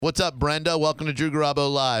What's up, Brenda? Welcome to Drew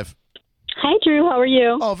Garabo Live. Hi, Drew. How are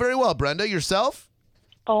you? Oh, very well, Brenda. Yourself?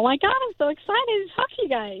 Oh, my God. I'm so excited to talk to you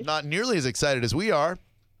guys. Not nearly as excited as we are.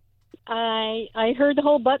 I heard the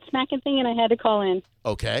whole butt smacking thing, and I had to call in.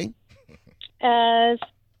 Okay. As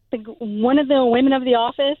one of the women of the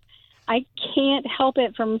office, I can't help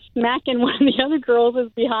it from smacking one of the other girls'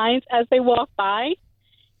 behinds as they walk by.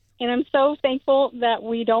 And I'm so thankful that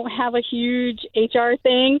we don't have a huge HR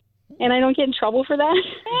thing, and I don't get in trouble for that.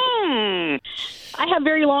 I have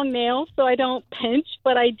very long nails, so I don't pinch,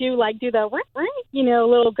 but I do do the,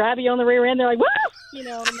 little grabby on the rear end. They're like, woo! And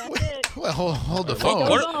that's it. Well, hold the It phone.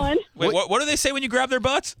 goes on. Wait, what do they say when you grab their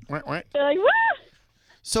butts? They're like, woo!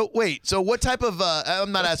 So what type of,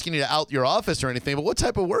 I'm not asking you to out your office or anything, but what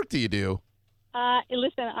type of work do you do?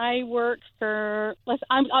 Listen, I work for,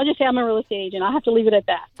 I'll just say I'm a real estate agent. I'll have to leave it at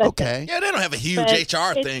that. That's Okay. Yeah, they don't have a huge But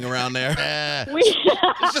HR it's- thing around there. Eh.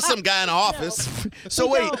 It's just some guy in the office. So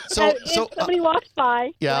wait, if somebody walks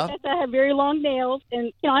by, yeah. like I said, I have very long nails,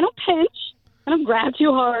 and I don't pinch, I don't grab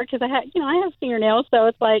too hard because I have fingernails, so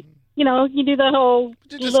it's like, you do the whole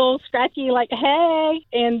little scratchy, like, hey,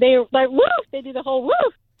 and they're like, woo, they do the whole woo.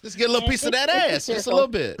 Just get a little piece of that ass, just a little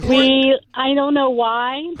bit. I don't know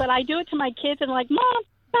why, but I do it to my kids, and they're like, Mom,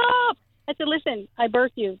 stop. I said, listen, I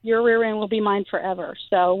birthed you. Your rear end will be mine forever,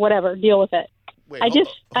 so whatever, deal with it. Wait,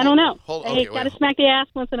 I don't know. Okay, Got to smack the ass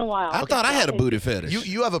once in a while. I thought I had a booty fetish.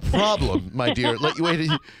 You have a problem, my dear.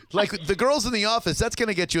 Like the girls in the office, that's going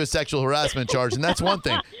to get you a sexual harassment charge, and that's one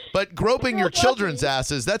thing. But groping your children's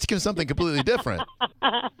asses, that's something completely different.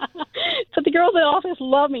 But the girls in the office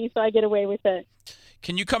love me, so I get away with it.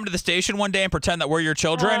 Can you come to the station one day and pretend that we're your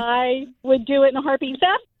children? I would do it in a heartbeat. Seth,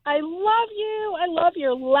 I love you. I love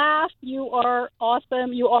your laugh. You are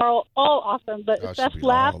awesome. You are all awesome. But Seth's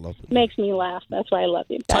laugh makes me laugh. That's why I love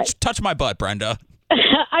you. Touch my butt, Brenda.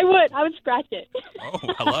 I would scratch it. Oh,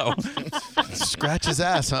 hello. Scratch his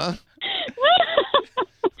ass, huh?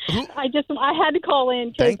 I had to call in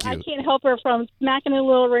because Thank you. I can't help her from smacking a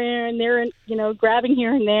little here and there and, grabbing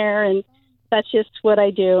here and there. And that's just what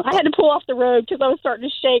I do. I had to pull off the road because I was starting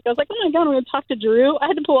to shake. I was like, oh, my God, I'm going to talk to Drew. I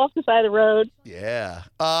had to pull off the side of the road. Yeah.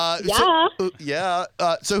 Yeah.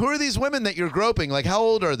 So who are these women that you're groping? Like, how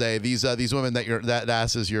old are they? These women that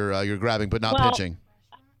asses you're grabbing but not pinching.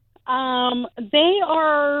 They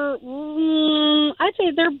are. I'd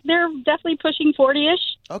say they're definitely pushing 40-ish.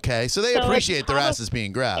 Okay, so they appreciate their asses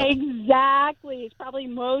being grabbed. Exactly. It's probably a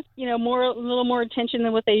little more attention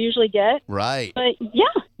than what they usually get. Right. But yeah.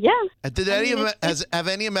 Did have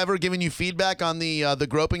any of them ever given you feedback on the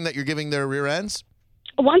groping that you're giving their rear ends?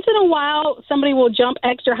 Once in a while, somebody will jump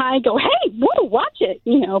extra high and go, "Hey, whoa, watch it!"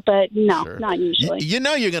 But no, Sure. not usually. You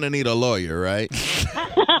know you're going to need a lawyer, right?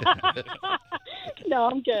 No,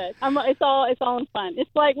 I'm good. It's all in fun. It's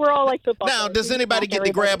like we're all like football Now, players. does We anybody smack get to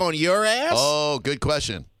everybody. grab on your ass? Oh, good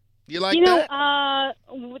question. You like that?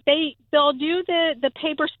 They'll do the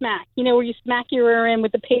paper smack. Where you smack your rear end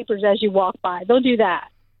with the papers as you walk by. They'll do that.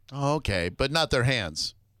 Oh, okay, but not their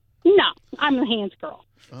hands. No, I'm a hands girl.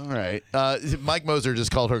 All right. Mike Moser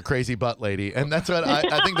just called her crazy butt lady, and that's what I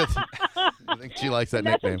think I think she likes that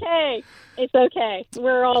That's nickname. okay. It's okay.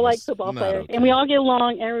 We're all like football not players, okay. and we all get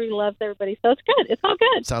along. Everybody loves everybody, so it's good. It's all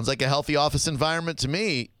good. Sounds like a healthy office environment to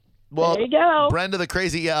me. Well, There you go. Brenda, the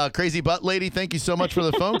crazy butt lady, thank you so much for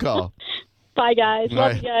the phone call. Bye, guys. All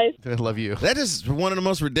Love right. you guys. I love you. That is one of the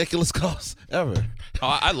most ridiculous calls ever.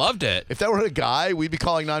 Oh, I loved it. If that were a guy, we'd be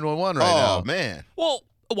calling 911 right now. Oh, man. Well,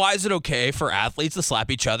 why is it okay for athletes to slap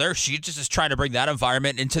each other? She just is trying to bring that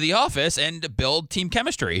environment into the office and build team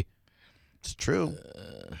chemistry. It's true.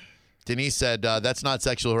 Denise said that's not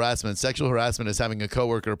sexual harassment. Sexual harassment is having a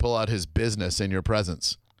coworker pull out his business in your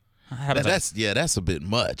presence. That's a bit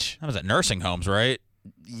much. That was at nursing homes, right?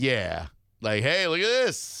 Yeah. Like, hey, look at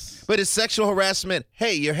this. But it's sexual harassment.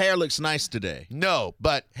 Hey, your hair looks nice today. No,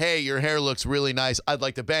 but hey, your hair looks really nice. I'd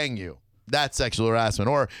like to bang you. That's sexual harassment.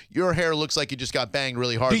 Or your hair looks like you just got banged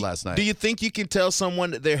really hard last night. Do you think you can tell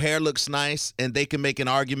someone that their hair looks nice and they can make an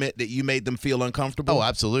argument that you made them feel uncomfortable? Oh,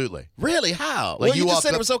 absolutely. Really? How? Like Well, you just walk said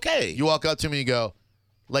up- it was okay. You walk up to me and you go,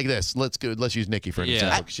 like this. Let's use Nikki for an Yeah.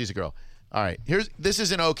 example. She's a girl. All right. This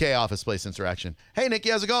is an okay office place interaction. Hey,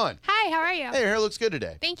 Nikki, how's it going? Hi, how are you? Hey, your hair looks good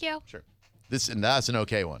today. Thank you. Sure. That's an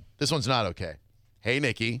okay one. This one's not okay. Hey,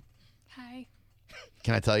 Nikki, Hi.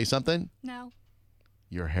 can I tell you something? No.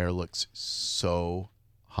 Your hair looks so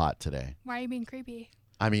hot today. Why are you being creepy?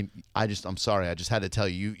 I mean, I'm sorry. I just had to tell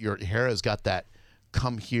you, your hair has got that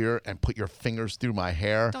come here and put your fingers through my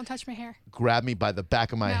hair, Don't touch my hair. grab me by the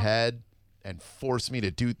back of my No. head, and force me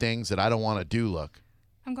to do things that I don't want to do. Look.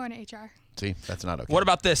 I'm going to HR. See, that's not okay. What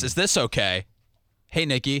about this? Is this okay? Hey,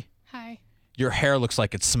 Nikki, Hi. Your hair looks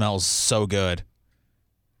like it smells so good.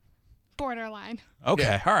 Borderline. Okay,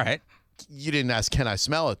 Yeah. all right. You didn't ask, can I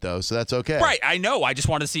smell it, though, so that's okay. Right, I know. I just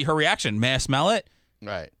wanted to see her reaction. May I smell it?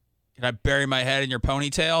 Right. Can I bury my head in your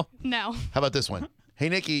ponytail? No. How about this one? Hey,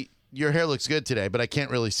 Nikki, your hair looks good today, but I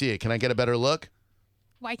can't really see it. Can I get a better look?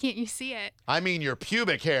 Why can't you see it? I mean your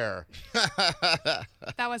pubic hair. That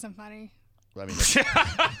wasn't funny. I mean,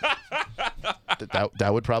 that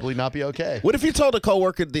would probably not be okay. What if you told a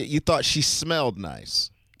coworker that you thought she smelled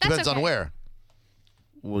nice? That's Depends on okay. where.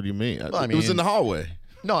 What do you mean? I It was mean- in the hallway.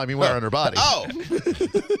 No, I mean where on her body. Oh,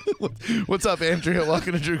 What's up, Andrea?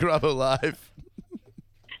 Welcome to Drew Garabo Live.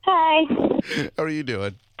 Hi. How are you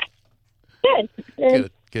doing? Good.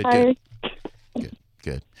 Good, good, Um, good,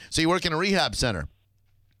 good. So you work in a rehab center,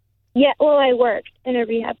 Yeah, well, I worked in a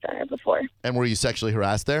rehab center before. and were you sexually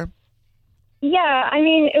harassed there? Yeah, I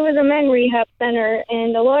mean, it was a men rehab center,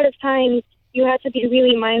 and a lot of times you have to be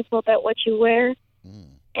really mindful about what you wear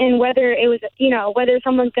and whether it was, whether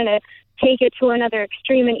someone's going to take it to another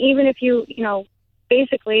extreme. And even if you,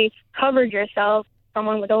 basically covered yourself,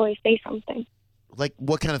 someone would always say something. Like,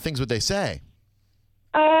 what kind of things would they say?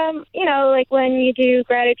 Like when you do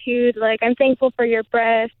gratitude, like I'm thankful for your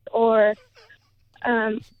breast, or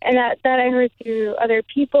and that I heard through other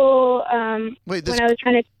people Wait, this when I was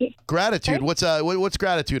trying to. gratitude. Sorry? What's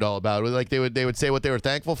gratitude all about? Like they would say what they were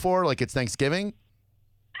thankful for. Like it's Thanksgiving.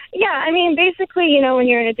 Yeah, I mean, basically, when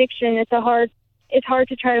you're in addiction, it's hard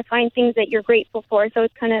to try to find things that you're grateful for. So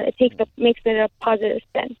it's makes it a positive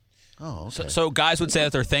spin. Oh, okay. So guys would say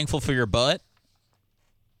that they're thankful for your butt?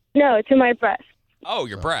 No, to my breast. Oh,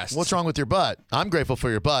 your breasts. What's wrong with your butt? I'm grateful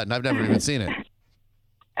for your butt, and I've never even seen it.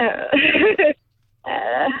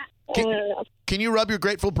 I don't know. Can you rub your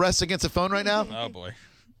grateful breasts against the phone right now? Oh, boy.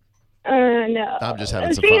 No. I'm just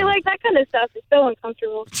having some See, fun. like that kind of stuff is so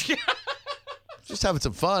uncomfortable. Just having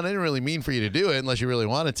some fun. I didn't really mean for you to do it unless you really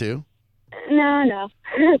wanted to. No.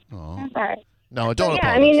 Oh. I'm sorry. No, don't But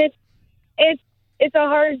yeah, apologize. I mean, it's a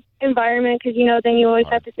hard environment because then you always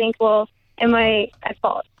have to think, well, am I at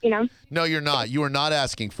fault? No, you're not. You are not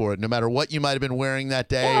asking for it. No matter what you might have been wearing that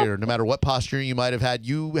day or no matter what posture you might have had,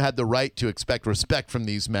 you had the right to expect respect from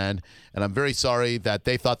these men. And I'm very sorry that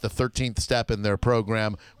they thought the 13th step in their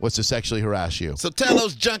program was to sexually harass you. so tell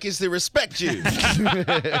those junkies to respect you.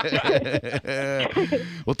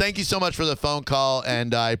 Well, thank you so much for the phone call,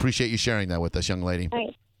 and I appreciate you sharing that with us, young lady. All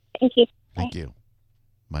right. Thank you. Thank you.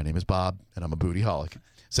 My name is Bob, and I'm a booty holic.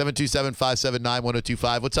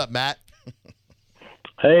 727-579-1025. What's up, Matt?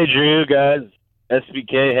 Hey, Drew, guys.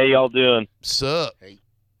 SBK, how y'all doing? Sup?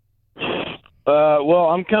 Well,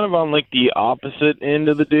 I'm kind of on, like, the opposite end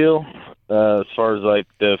of the deal as far as, like,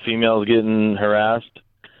 the females getting harassed.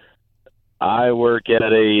 I work at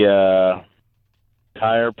a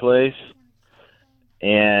tire place,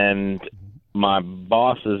 and my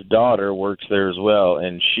boss's daughter works there as well,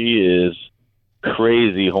 and she is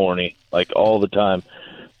crazy horny, like, all the time.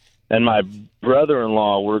 And my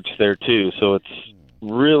brother-in-law works there, too, so it's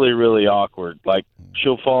really, really awkward. Like,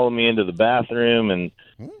 she'll follow me into the bathroom and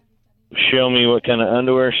show me what kind of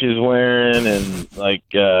underwear she's wearing, and, like,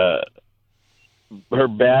 her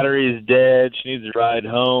battery's dead. She needs a ride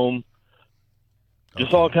home.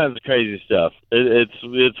 Just all kinds of crazy stuff.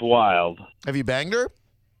 It's wild. Have you banged her?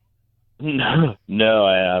 No,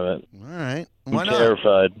 I haven't. All right. I'm Why not?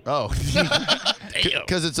 terrified. Oh.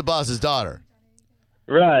 Because it's the boss's daughter.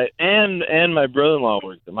 Right, and my brother-in-law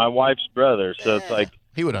works there, my wife's brother, so it's like,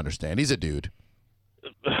 He would understand. He's a dude.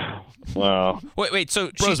 well, Wait,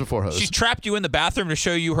 so Bros before hoes. she trapped you in the bathroom to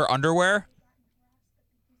show you her underwear?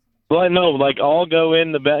 I know, like, I'll go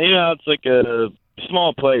in the back, how it's like a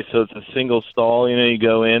small place, so it's a single stall, you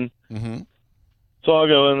go in. Mm-hmm. So I'll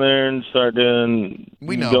go in there and start doing,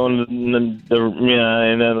 We know. going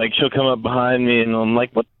and then, like, she'll come up behind me, and I'm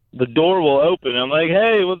like, what? The door will open. I'm like,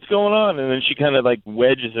 hey, what's going on? And then she kind of, like,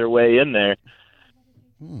 wedges her way in there.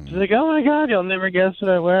 She's like, oh, my God, you'll never guess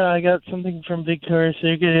what I wear. I got something from Victoria's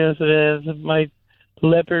Secret. Yes, it is. My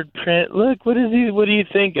leopard print. Look, what do you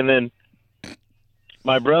think? And then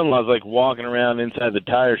my brother-in-law's, like, walking around inside the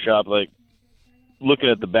tire shop, like, looking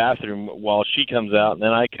at the bathroom while she comes out, and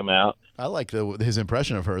then I come out. I like his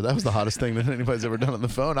impression of her. That was the hottest thing that anybody's ever done on the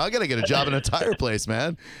phone. I got to get a job in a tire place,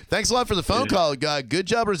 man. Thanks a lot for the phone call. Good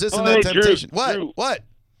job resisting Oh, that hey, Drew, temptation. Drew. What?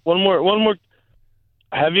 One more.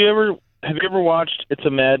 Have you ever watched It's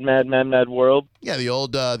a Mad World? Yeah, the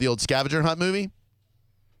old scavenger hunt movie.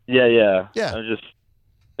 Yeah. Yeah.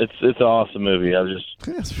 It's an awesome movie. I was just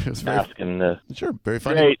Yes, it was very, asking. sure, very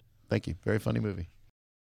funny. Great. Thank you. Very funny movie.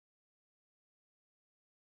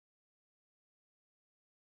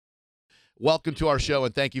 Welcome to our show,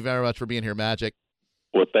 and thank you very much for being here, Magic.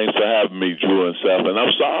 Well, thanks for having me, Drew and Seth. And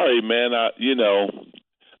I'm sorry, man.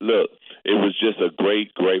 Look, it was just a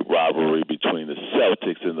great, great rivalry between the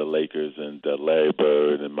Celtics and the Lakers, and Larry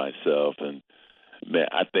Bird and myself. And man,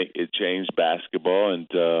 I think it changed basketball and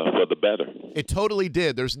for the better. It totally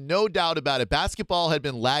did. There's no doubt about it. Basketball had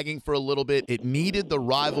been lagging for a little bit. It needed the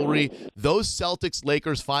rivalry. Those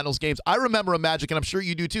Celtics-Lakers finals games, I remember them, Magic, and I'm sure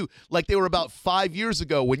you do too, like they were about 5 years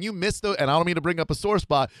ago when you missed those, and I don't mean to bring up a sore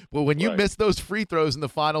spot, but when you missed those free throws in the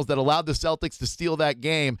finals that allowed the Celtics to steal that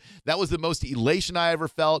game, that was the most elation I ever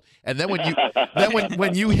felt. And then when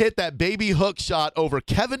you hit that baby hook shot over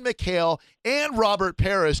Kevin McHale and Robert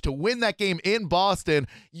Parrish to win that game in Boston,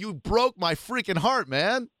 you broke my freaking heart,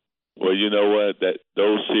 man. Well, you know what?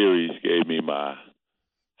 Those series gave me my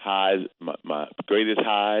highs, my greatest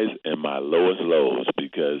highs and my lowest lows,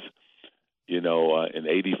 because, in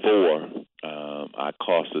 '84, I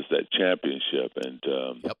cost us that championship, and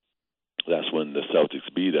that's when the Celtics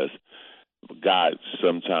beat us. God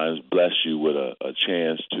sometimes bless you with a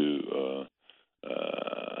chance to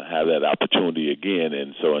have that opportunity again.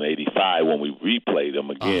 And so in '85, when we replayed them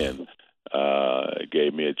again, it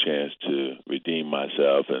gave me a chance to redeem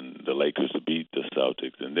myself and the Lakers to beat the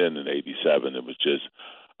Celtics. And then in '87, it was just,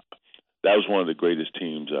 that was one of the greatest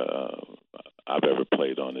teams I've ever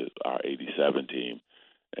played on, our '87 team.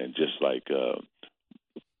 And just like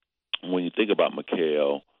when you think about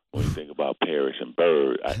McHale, when you think about Parrish and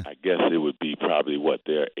Bird, I guess it would be probably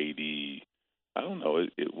their 80, I don't know,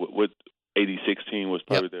 what 86 team was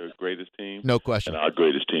probably their greatest team. No question. And our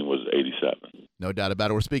greatest team was '87. No doubt about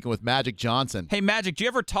it. We're speaking with Magic Johnson. Hey, Magic, do you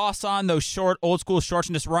ever toss on those short, old-school shorts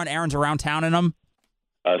and just run errands around town in them?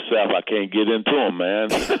 Seth, I can't get into them, man.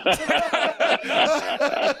 Hey,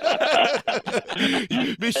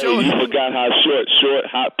 you forgot how short,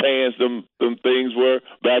 hot pants them things were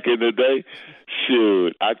back in the day?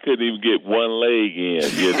 Shoot, I couldn't even get one leg in,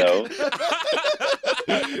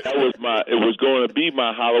 It was going to be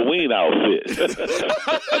my Halloween outfit.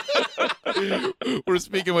 We're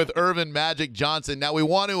speaking with Earvin Magic Johnson. Now, we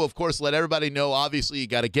want to, of course, let everybody know, obviously, you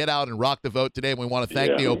got to get out and rock the vote today, and we want to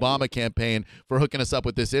thank the Obama campaign for hooking us up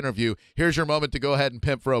with this interview. Here's your moment to go ahead and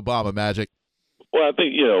pimp for Obama, Magic. Well, I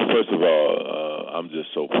think, first of all, I'm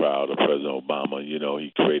just so proud of President Obama.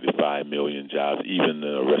 He created 5 million jobs, even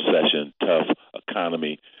in a recession, tough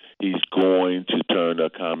economy. He's going to turn the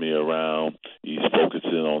economy around. He's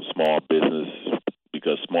focusing on small business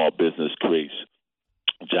because small business creates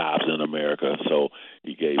jobs in America. So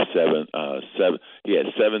he gave he had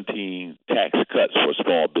 17 tax cuts for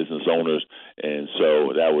small business owners, and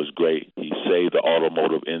so that was great. He saved the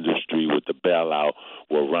automotive industry with the bailout,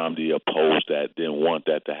 where Romney opposed that, didn't want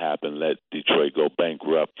that to happen, let Detroit go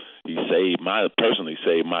bankrupt. He personally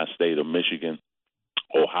saved my state of Michigan,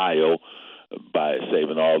 Ohio, by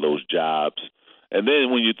saving all those jobs. And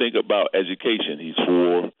then when you think about education, he's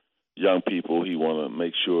for young people. He want to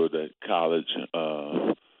make sure that college,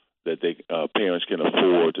 parents can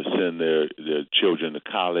afford to send their children to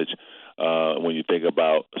college. When you think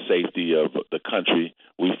about safety of the country,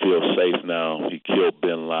 we feel safe now. He killed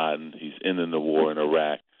bin Laden. He's ending the war in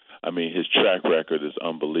Iraq. I mean, his track record is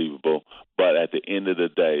unbelievable. But at the end of the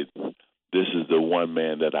day, this is the one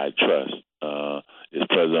man that I trust, is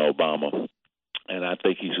President Obama. And I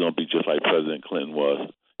think he's going to be just like President Clinton was.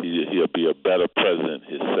 He'll be a better president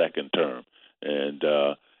his second term.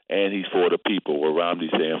 And he's for the people. Where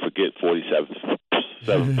Romney's saying, forget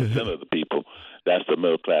 47% of the people. That's the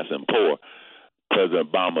middle class and poor.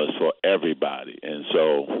 President Obama is for everybody. And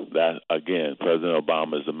so that, again, President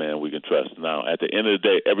Obama is the man we can trust. Now, at the end of the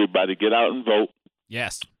day, everybody get out and vote.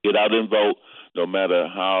 Yes. Get out and vote. No matter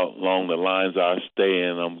how long the lines are, stay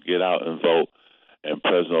in them, get out and vote. And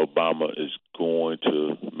President Obama is going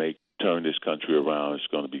to turn this country around. It's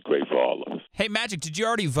going to be great for all of us. Hey, Magic, did you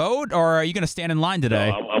already vote, or are you going to stand in line today?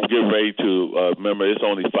 No, I'm getting ready to. Remember, it's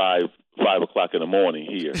only 5 o'clock in the morning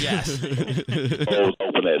here. Yes. Polls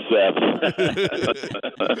open at 7.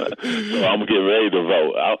 So I'm getting ready to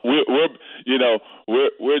vote.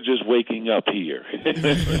 We're just waking up here.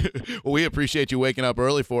 Well, we appreciate you waking up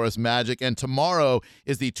early for us, Magic. And tomorrow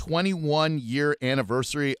is the 21-year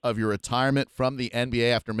anniversary of your retirement from the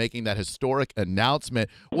NBA after making that historic announcement.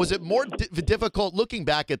 Was it more difficult, looking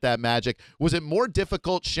back at that, Magic, was it more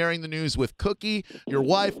difficult sharing the news with Cookie, your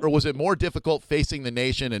wife, or was it more difficult facing the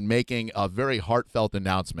nation and making a very heartfelt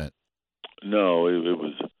announcement? No, it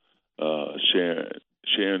was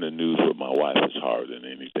sharing the news with my wife is harder than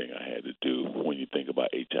anything I had to do when you think about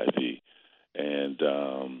HIV. And,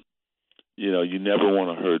 you never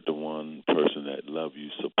want to hurt the one person that loves you,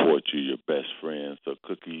 support you, your best friend. So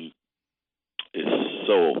Cookie is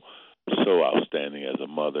so so outstanding as a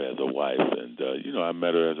mother, as a wife, and I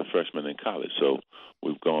met her as a freshman in college, so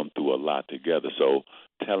we've gone through a lot together. So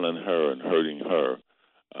telling her and hurting her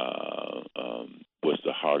was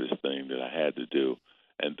the hardest thing that I had to do,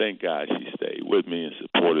 and thank God she stayed with me and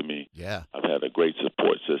supported me. Yeah. I've had a great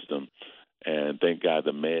support system, and thank God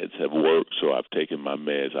the meds have worked. So I've taken my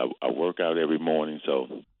meds. I work out every morning,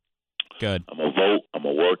 so Good. I'm gonna vote. I'm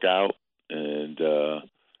gonna work out, and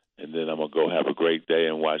then I'm going to go have a great day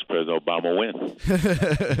and watch President Obama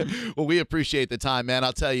win. Well, we appreciate the time, man.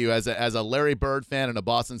 I'll tell you, as a Larry Bird fan and a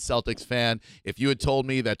Boston Celtics fan, if you had told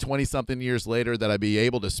me that 20-something years later that I'd be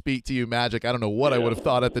able to speak to you, Magic, I don't know what I would have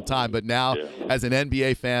thought at the time. But now, as an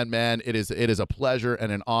NBA fan, man, it is a pleasure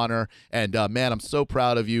and an honor. And, man, I'm so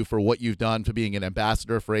proud of you for what you've done for being an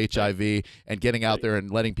ambassador for HIV and getting out there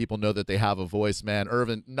and letting people know that they have a voice, man.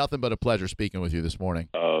 Irvin, nothing but a pleasure speaking with you this morning.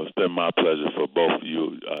 It's been my pleasure for both of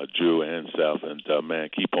you, Drew and Seth, and man,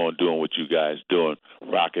 keep on doing what you guys doing,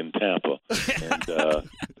 rocking Tampa. And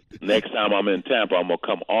next time I'm in Tampa, I'm gonna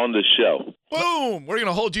come on the show. Boom! We're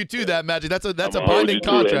gonna hold you to that, Magic. That's a I'm binding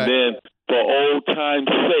contract. And then, for old time's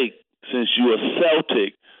sake, since you're a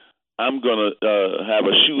Celtic, I'm gonna have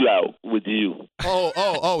a shootout with you.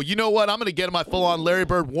 Oh! You know what? I'm gonna get my full-on Larry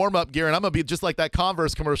Bird warm-up gear, and I'm gonna be just like that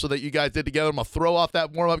Converse commercial that you guys did together. I'm gonna throw off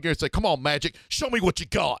that warm-up gear and say, "Come on, Magic, show me what you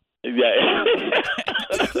got." Yeah.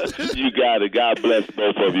 You got it. God bless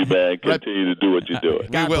both of you, man. Continue to do what you're doing.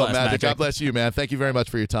 We will, bless, Magic. Magic. God bless you, man. Thank you very much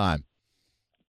for your time.